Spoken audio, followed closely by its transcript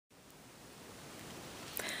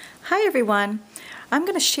Hi everyone. I'm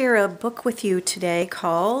going to share a book with you today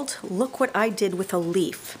called Look What I Did with a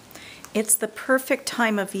Leaf. It's the perfect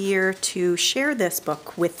time of year to share this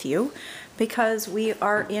book with you because we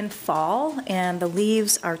are in fall and the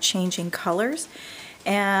leaves are changing colors,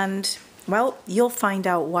 and well, you'll find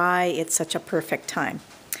out why it's such a perfect time.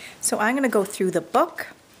 So I'm going to go through the book.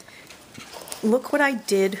 Look what I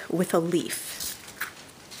did with a leaf.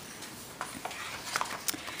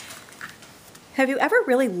 Have you ever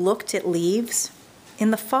really looked at leaves? In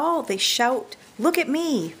the fall, they shout, "Look at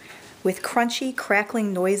me!" with crunchy,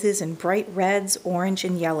 crackling noises in bright reds, orange,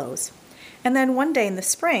 and yellows. And then one day in the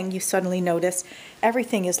spring, you suddenly notice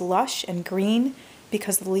everything is lush and green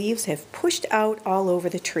because the leaves have pushed out all over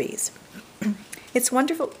the trees. It's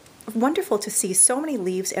wonderful to see so many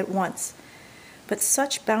leaves at once. But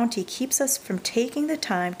such bounty keeps us from taking the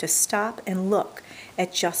time to stop and look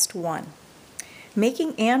at just one.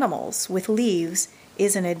 Making animals with leaves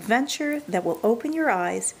is an adventure that will open your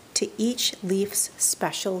eyes to each leaf's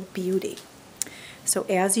special beauty. So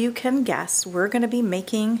as you can guess, we're going to be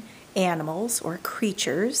making animals or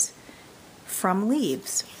creatures from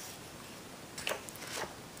leaves.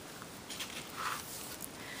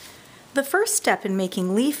 The first step in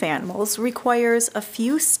making leaf animals requires a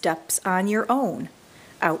few steps on your own,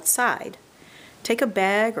 outside. Take a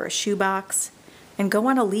bag or a shoebox and go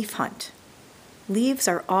on a leaf hunt. Leaves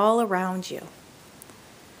are all around you,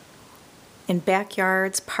 in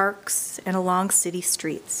backyards, parks, and along city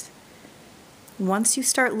streets. Once you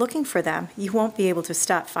start looking for them, you won't be able to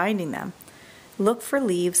stop finding them. Look for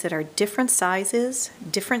leaves that are different sizes,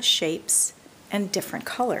 different shapes, and different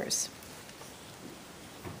colors.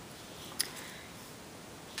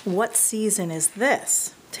 What season is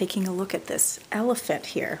this? Taking a look at this elephant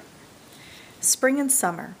here. Spring and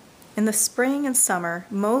summer. In the spring and summer,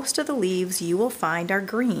 most of the leaves you will find are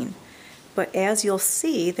green, but as you'll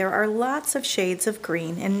see, there are lots of shades of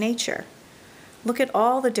green in nature. Look at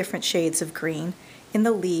all the different shades of green in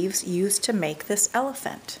the leaves used to make this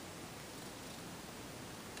elephant.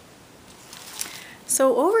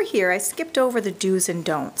 So over here, I skipped over the do's and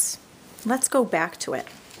don'ts. Let's go back to it.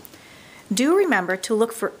 Do remember to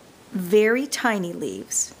look for very tiny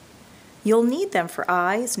leaves. You'll need them for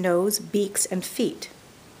eyes, nose, beaks, and feet.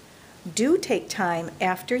 Do take time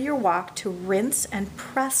after your walk to rinse and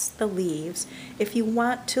press the leaves. If you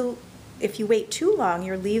wait too long,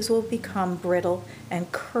 your leaves will become brittle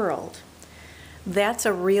and curled. That's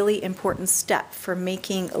a really important step for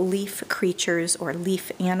making leaf creatures or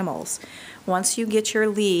leaf animals. Once you get your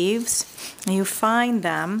leaves and you find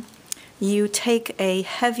them, you take a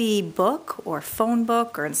heavy book or phone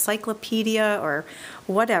book or encyclopedia or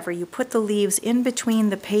whatever. You put the leaves in between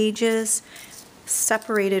the pages,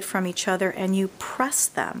 separated from each other, and you press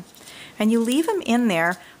them. And you leave them in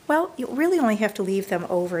there, well, you really only have to leave them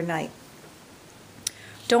overnight.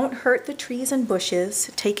 Don't hurt the trees and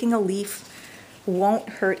bushes. Taking a leaf won't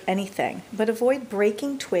hurt anything, but avoid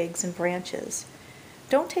breaking twigs and branches.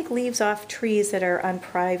 Don't take leaves off trees that are on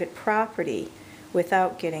private property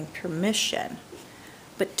without getting permission,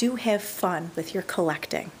 but do have fun with your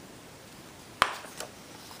collecting.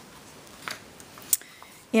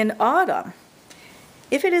 In autumn,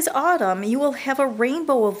 if it is autumn, you will have a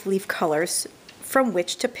rainbow of leaf colors from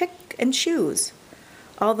which to pick and choose.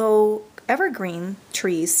 Although evergreen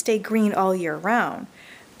trees stay green all year round,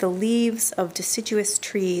 the leaves of deciduous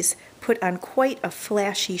trees put on quite a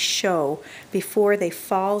flashy show before they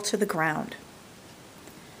fall to the ground.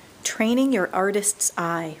 Training your artist's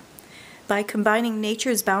eye. By combining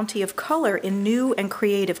nature's bounty of color in new and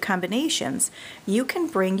creative combinations, you can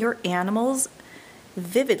bring your animals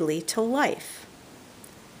vividly to life.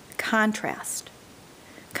 Contrast.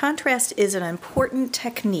 Contrast is an important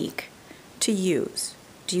technique to use.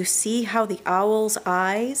 Do you see how the owl's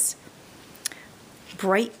eyes,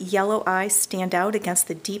 bright yellow eyes, stand out against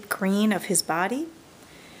the deep green of his body?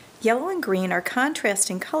 Yellow and green are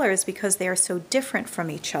contrasting colors because they are so different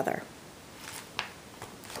from each other.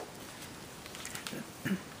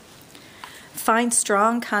 Find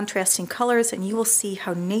strong contrasting colors and you will see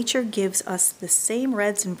how nature gives us the same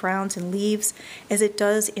reds and browns in leaves as it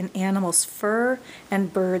does in animals' fur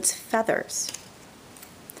and birds' feathers.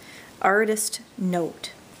 Artist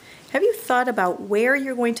note. Have you thought about where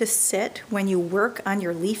you're going to sit when you work on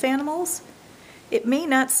your leaf animals? It may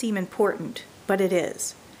not seem important, but it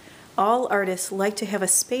is. All artists like to have a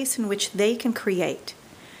space in which they can create.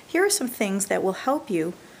 Here are some things that will help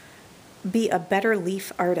you be a better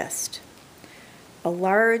leaf artist. A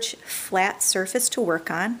large, flat surface to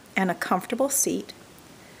work on and a comfortable seat.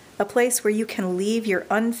 A place where you can leave your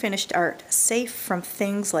unfinished art safe from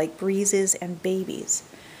things like breezes and babies.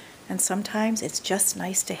 and sometimes it's just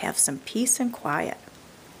nice to have some peace and quiet.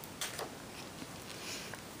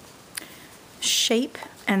 Shape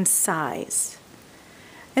and size.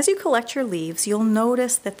 As you collect your leaves, you'll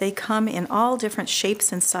notice that they come in all different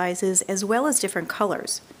shapes and sizes as well as different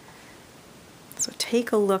colors. So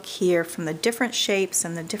take a look here from the different shapes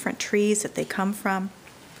and the different trees that they come from.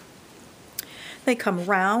 They come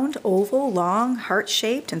round, oval, long,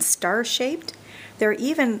 heart-shaped, and star-shaped. There are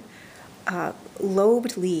even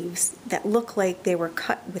lobed leaves that look like they were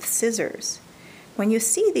cut with scissors. When you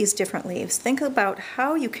see these different leaves, think about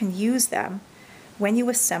how you can use them when you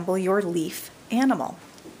assemble your leaf animal.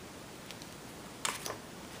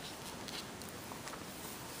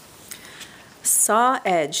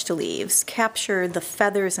 Saw-edged leaves capture the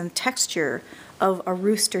feathers and texture of a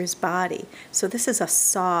rooster's body. So this is a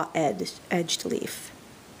saw-edged leaf.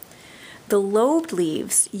 The lobed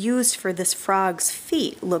leaves used for this frog's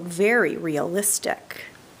feet look very realistic.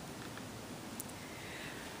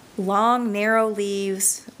 Long, narrow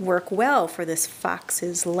leaves work well for this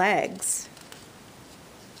fox's legs.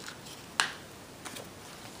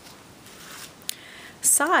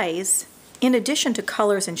 Size, in addition to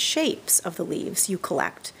colors and shapes of the leaves you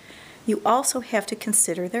collect, you also have to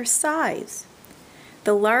consider their size.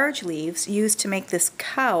 The large leaves used to make this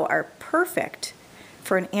cow are perfect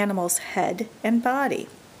for an animal's head and body.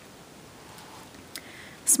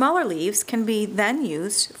 Smaller leaves can be then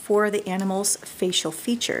used for the animal's facial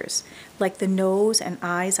features, like the nose and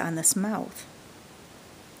eyes on this mouth.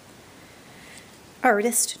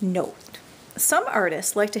 Artist note. Some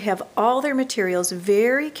artists like to have all their materials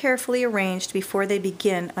very carefully arranged before they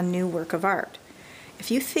begin a new work of art. If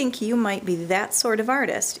you think you might be that sort of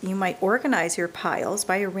artist, you might organize your piles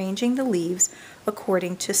by arranging the leaves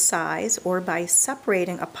according to size or by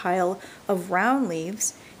separating a pile of round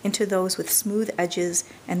leaves into those with smooth edges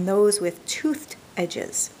and those with toothed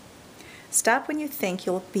edges. Stop when you think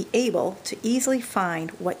you'll be able to easily find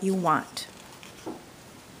what you want.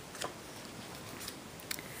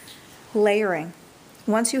 Layering.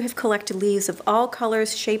 Once you have collected leaves of all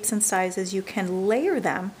colors, shapes, and sizes, you can layer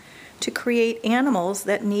them to create animals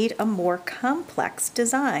that need a more complex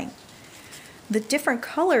design. The different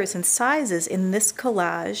colors and sizes in this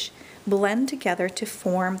collage blend together to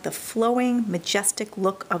form the flowing, majestic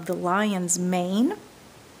look of the lion's mane.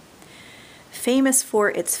 Famous for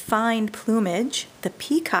its fine plumage, the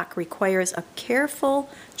peacock requires a careful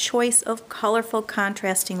choice of colorful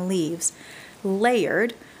contrasting leaves,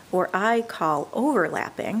 layered, or I call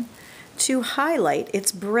overlapping, to highlight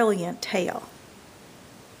its brilliant tail.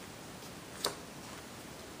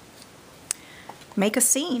 Make a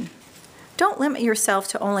scene. Don't limit yourself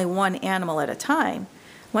to only one animal at a time.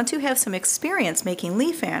 Once you have some experience making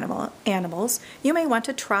leaf animals, you may want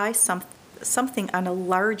to try something on a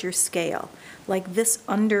larger scale, like this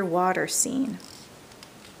underwater scene.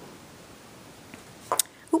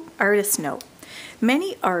 Artist note.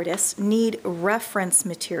 Many artists need reference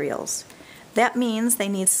materials. That means they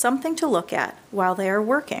need something to look at while they are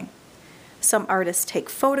working. Some artists take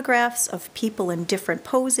photographs of people in different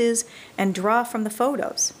poses and draw from the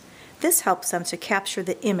photos. This helps them to capture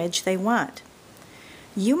the image they want.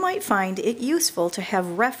 You might find it useful to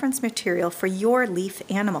have reference material for your leaf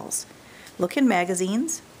animals. Look in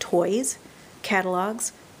magazines, toys,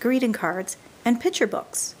 catalogs, greeting cards, and picture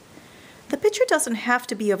books. The picture doesn't have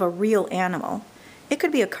to be of a real animal. It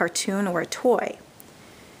could be a cartoon or a toy.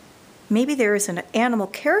 Maybe there is an animal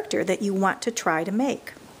character that you want to try to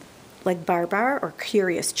make, like Barbar or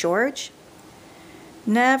Curious George.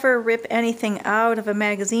 Never rip anything out of a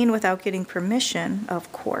magazine without getting permission, of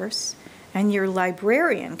course, and your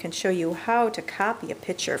librarian can show you how to copy a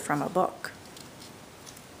picture from a book.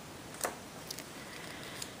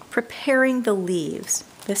 Preparing the leaves.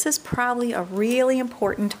 This is probably a really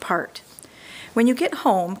important part. When you get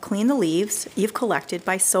home, clean the leaves you've collected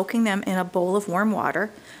by soaking them in a bowl of warm water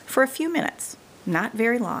for a few minutes, not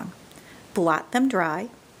very long. Blot them dry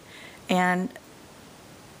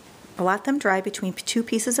between two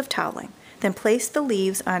pieces of toweling. Then place the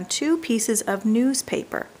leaves on 2 pieces of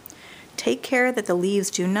newspaper. Take care that the leaves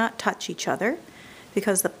do not touch each other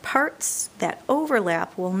because the parts that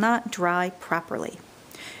overlap will not dry properly.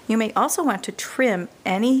 You may also want to trim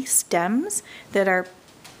any stems that are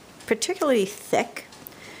particularly thick.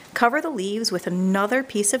 Cover the leaves with another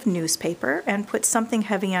piece of newspaper and put something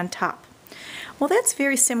heavy on top. Well, that's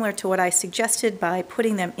very similar to what I suggested by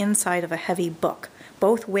putting them inside of a heavy book.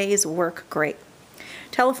 Both ways work great.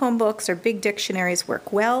 Telephone books or big dictionaries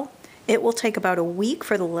work well. It will take about a week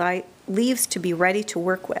for the leaves to be ready to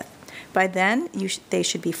work with. By then, they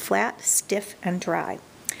should be flat, stiff, and dry.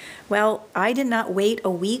 Well, I did not wait a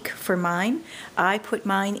week for mine. I put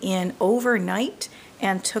mine in overnight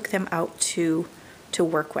and took them out to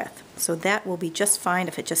work with. So that will be just fine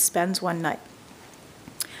if it just spends one night.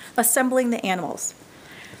 Assembling the animals.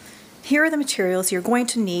 Here are the materials you're going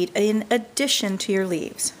to need in addition to your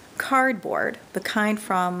leaves. Cardboard, the kind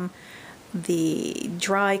from the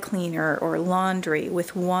dry cleaner or laundry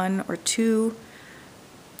with one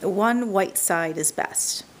white side is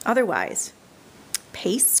best. Otherwise,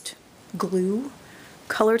 paste, glue,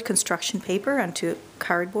 colored construction paper onto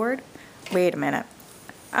cardboard. Wait a minute.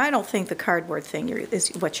 I don't think the cardboard thing is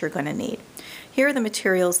what you're going to need. Here are the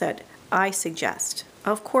materials that I suggest.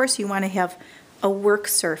 Of course, you want to have a work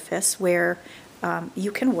surface where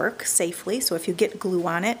you can work safely, so if you get glue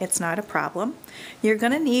on it, it's not a problem. You're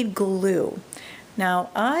going to need glue. Now,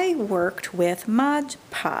 I worked with Mod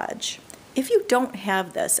Podge. If you don't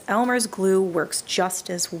have this, Elmer's glue works just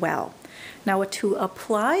as well. Now, to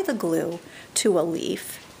apply the glue to a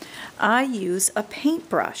leaf, I use a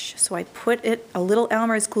paintbrush. So I put a little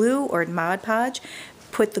Elmer's glue or Mod Podge,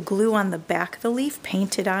 put the glue on the back of the leaf,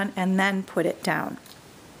 paint it on, and then put it down.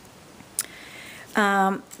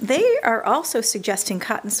 They are also suggesting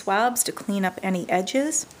cotton swabs to clean up any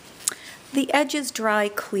edges. The edges dry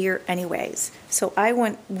clear anyways, so I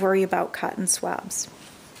wouldn't worry about cotton swabs.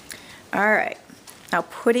 All right, now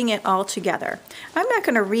putting it all together. I'm not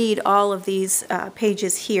going to read all of these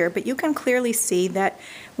pages here, but you can clearly see that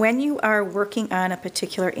when you are working on a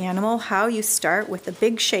particular animal, how you start with the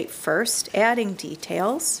big shape first, adding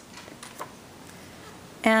details.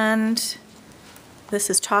 And this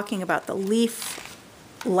is talking about the leaf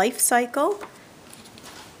life cycle.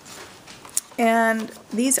 And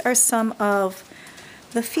these are some of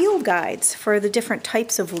the field guides for the different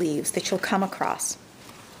types of leaves that you'll come across.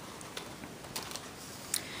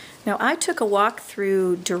 Now, I took a walk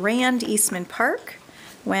through Durand Eastman Park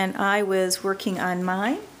when I was working on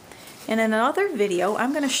mine. And in another video,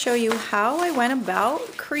 I'm going to show you how I went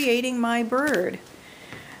about creating my bird.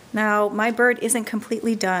 Now, my bird isn't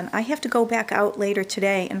completely done. I have to go back out later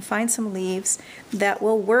today and find some leaves that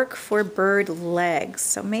will work for bird legs.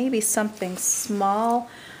 So maybe something small,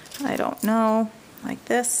 I don't know, like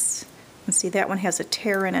this. And see, that one has a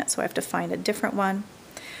tear in it, so I have to find a different one.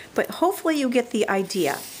 But hopefully you get the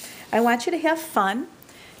idea. I want you to have fun.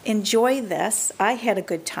 Enjoy this. I had a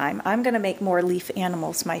good time. I'm going to make more leaf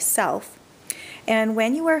animals myself. And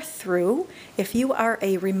when you are through, if you are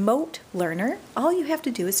a remote learner, all you have to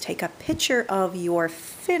do is take a picture of your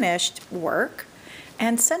finished work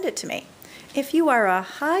and send it to me. If you are a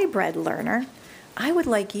hybrid learner, I would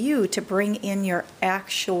like you to bring in your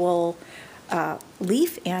actual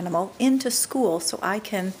leaf animal into school so I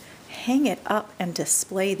can hang it up and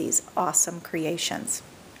display these awesome creations.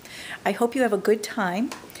 I hope you have a good time,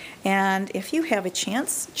 and if you have a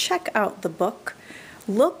chance, check out the book,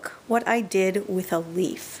 Look What I Did with a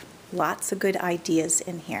Leaf. Lots of good ideas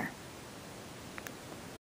in here.